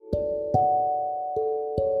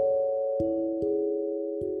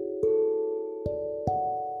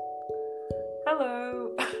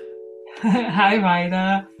Hi,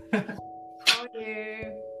 Vida. How are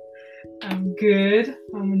you? I'm good.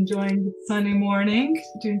 I'm enjoying the sunny morning,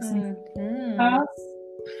 doing some Hmm. stuff.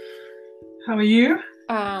 How are you?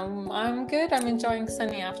 I'm good. I'm enjoying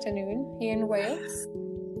sunny afternoon here in Wales.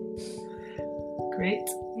 Great.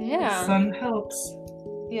 The Yeah, sun helps.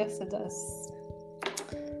 yes, it does.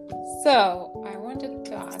 So, I wanted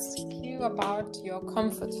to ask you about your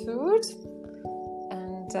comfort food.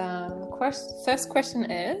 And the first question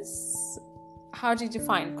is, how did you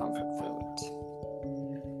find comfort food?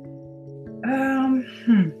 Um,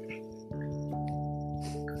 hmm.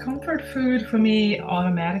 Comfort food for me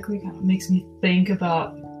automatically kind of makes me think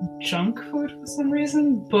about junk food for some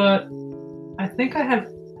reason, but I think I have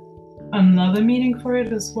another meaning for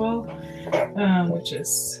it as well, which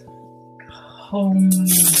is home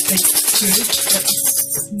baked food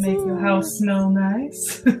that make your house smell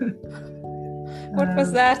nice. What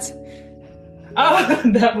was that? Oh,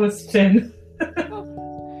 that was Finn.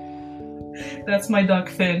 That's my dog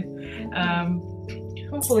Finn.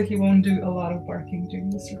 Hopefully he won't do a lot of barking during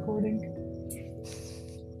this recording.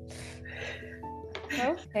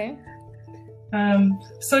 Okay.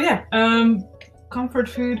 Comfort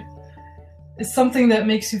food is something that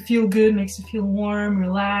makes you feel good, makes you feel warm,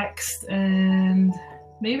 relaxed, and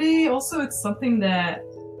maybe also it's something that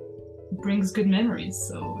brings good memories.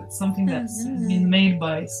 So it's something that's been made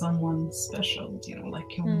by someone special,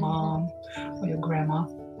 like your mom or your grandma.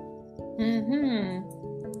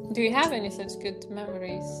 Do you have any such good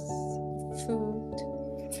memories of food?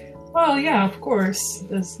 Well, yeah, of course.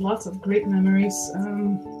 There's lots of great memories.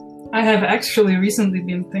 I have actually recently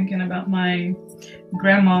been thinking about my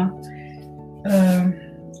grandma,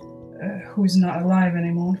 who's not alive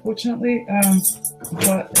anymore, unfortunately.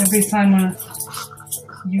 But every time I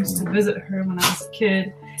used to visit her when I was a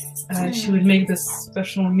kid, she would make this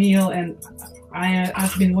special meal, and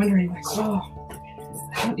I've been wondering, like,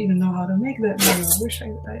 I don't even know how to make that meal.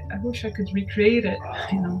 I wish I could recreate it.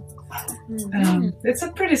 It's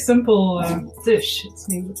a pretty simple dish. It's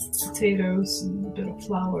made with potatoes and a bit of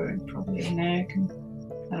flour and probably an egg and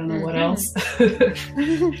I don't know what else.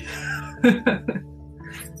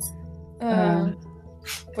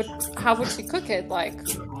 But how would she cook it? Like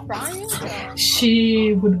fry it?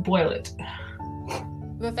 She would boil it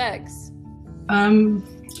with eggs.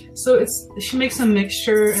 So she makes a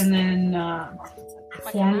mixture and then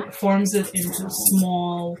forms it into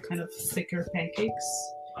small, kind of thicker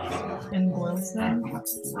pancakes and boils them.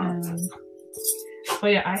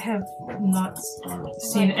 But yeah, I have not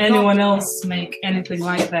seen anyone else make anything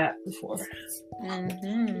like that before.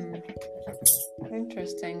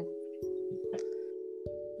 Interesting.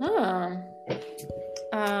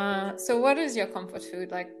 So what is your comfort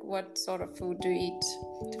food? Like, what sort of food do you eat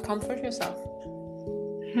to comfort yourself?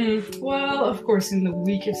 Well, of course, in the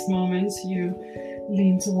weakest moments, you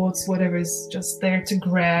lean towards whatever is just there to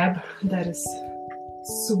grab. That is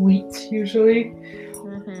sweet, usually.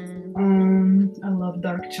 I love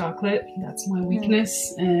dark chocolate. That's my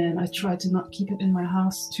weakness, and I try to not keep it in my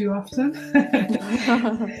house too often.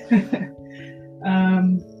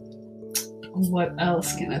 What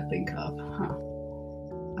else can I think of?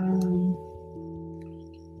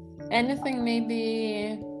 Anything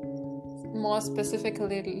maybe more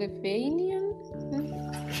specifically Lithuanian?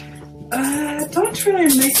 I don't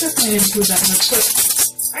really make Lithuanian food that much, but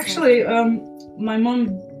actually, my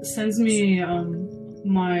mom sends me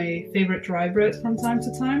my favorite rye bread from time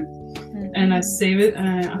to time, and I save it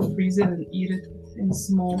and I freeze it and eat it in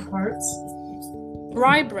small parts.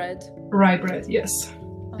 Rye bread? Rye bread, yes.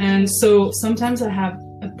 And so sometimes I have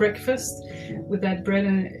a breakfast with that bread,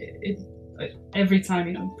 and it every time,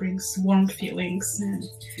 it brings warm feelings,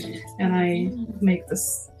 and I make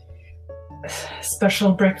this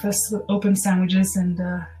special breakfast with open sandwiches and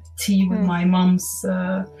tea with my mom's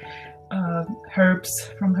herbs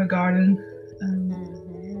from her garden.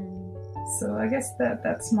 So I guess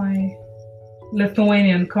that's my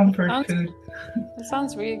Lithuanian comfort food. That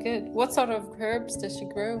sounds really good. What sort of herbs does she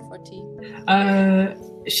grow for tea?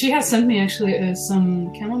 She has sent me actually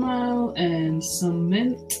some chamomile and some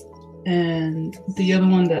mint, and the other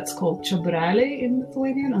one that's called chobrale in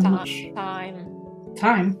Lithuanian. I'm not sure.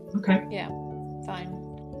 Thyme? Okay. Yeah, thyme.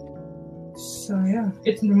 So yeah,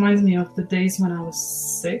 it reminds me of the days when I was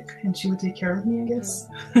sick and she would take care of me, I guess.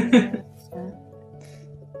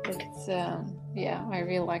 It's I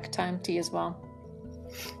really like thyme tea as well.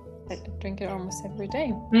 I drink it almost every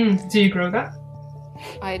day. Do you grow that?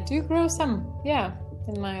 I do grow some,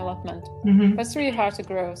 in my allotment. But it's really hard to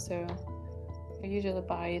grow, so I usually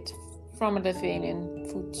buy it from a Lithuanian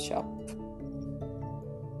food shop.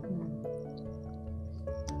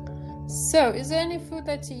 So, is there any food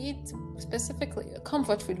that you eat specifically, a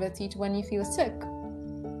comfort food that you eat when you feel sick?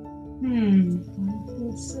 When I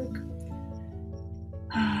feel sick.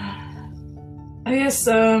 I guess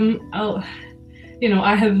I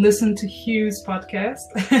have listened to Hugh's podcast,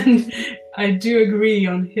 and I do agree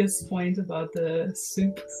on his point about the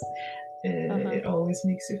soups. It always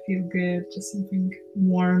makes you feel good, just something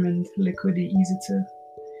warm and liquidy, easy to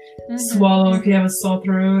swallow if you have a sore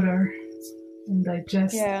throat and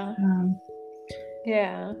digest.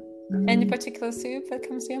 Any particular soup that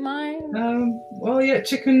comes to your mind?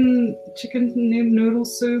 Chicken noodle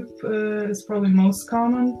soup is probably most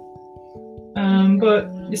common.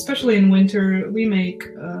 But especially in winter, we make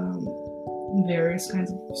various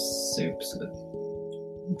kinds of soups with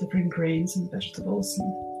different grains and vegetables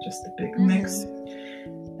and just a big mix.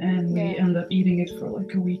 And we end up eating it for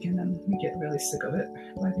like a week, and then we get really sick of it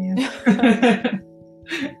by the end.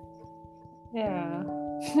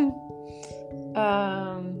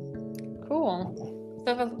 Cool.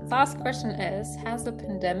 So the last question is, has the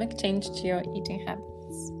pandemic changed your eating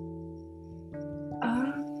habits?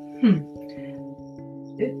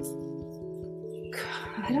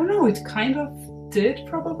 I don't know, it kind of did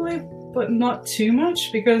probably, but not too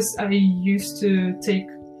much, because I used to take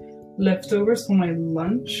leftovers for my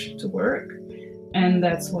lunch to work, and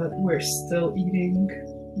that's what we're still eating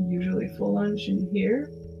usually for lunch in here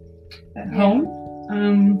at home.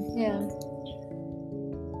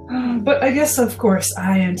 But I guess, of course,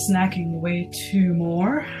 I am snacking way too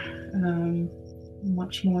more,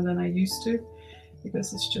 much more than I used to,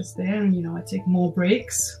 because it's just there, and I take more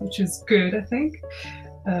breaks, which is good, I think.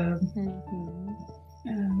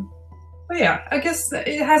 But yeah, I guess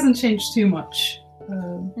it hasn't changed too much.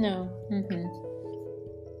 No.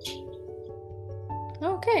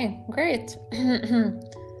 Okay, great.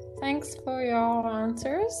 Thanks for your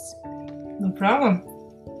answers. No problem.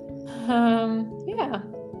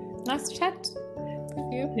 Nice to chat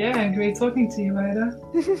with you. Yeah, great talking to you, Ida.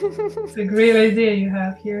 It's a great idea you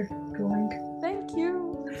have here going. Thank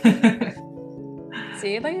you.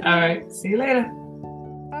 See you later. All right, see you later.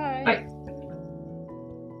 Bye. Bye.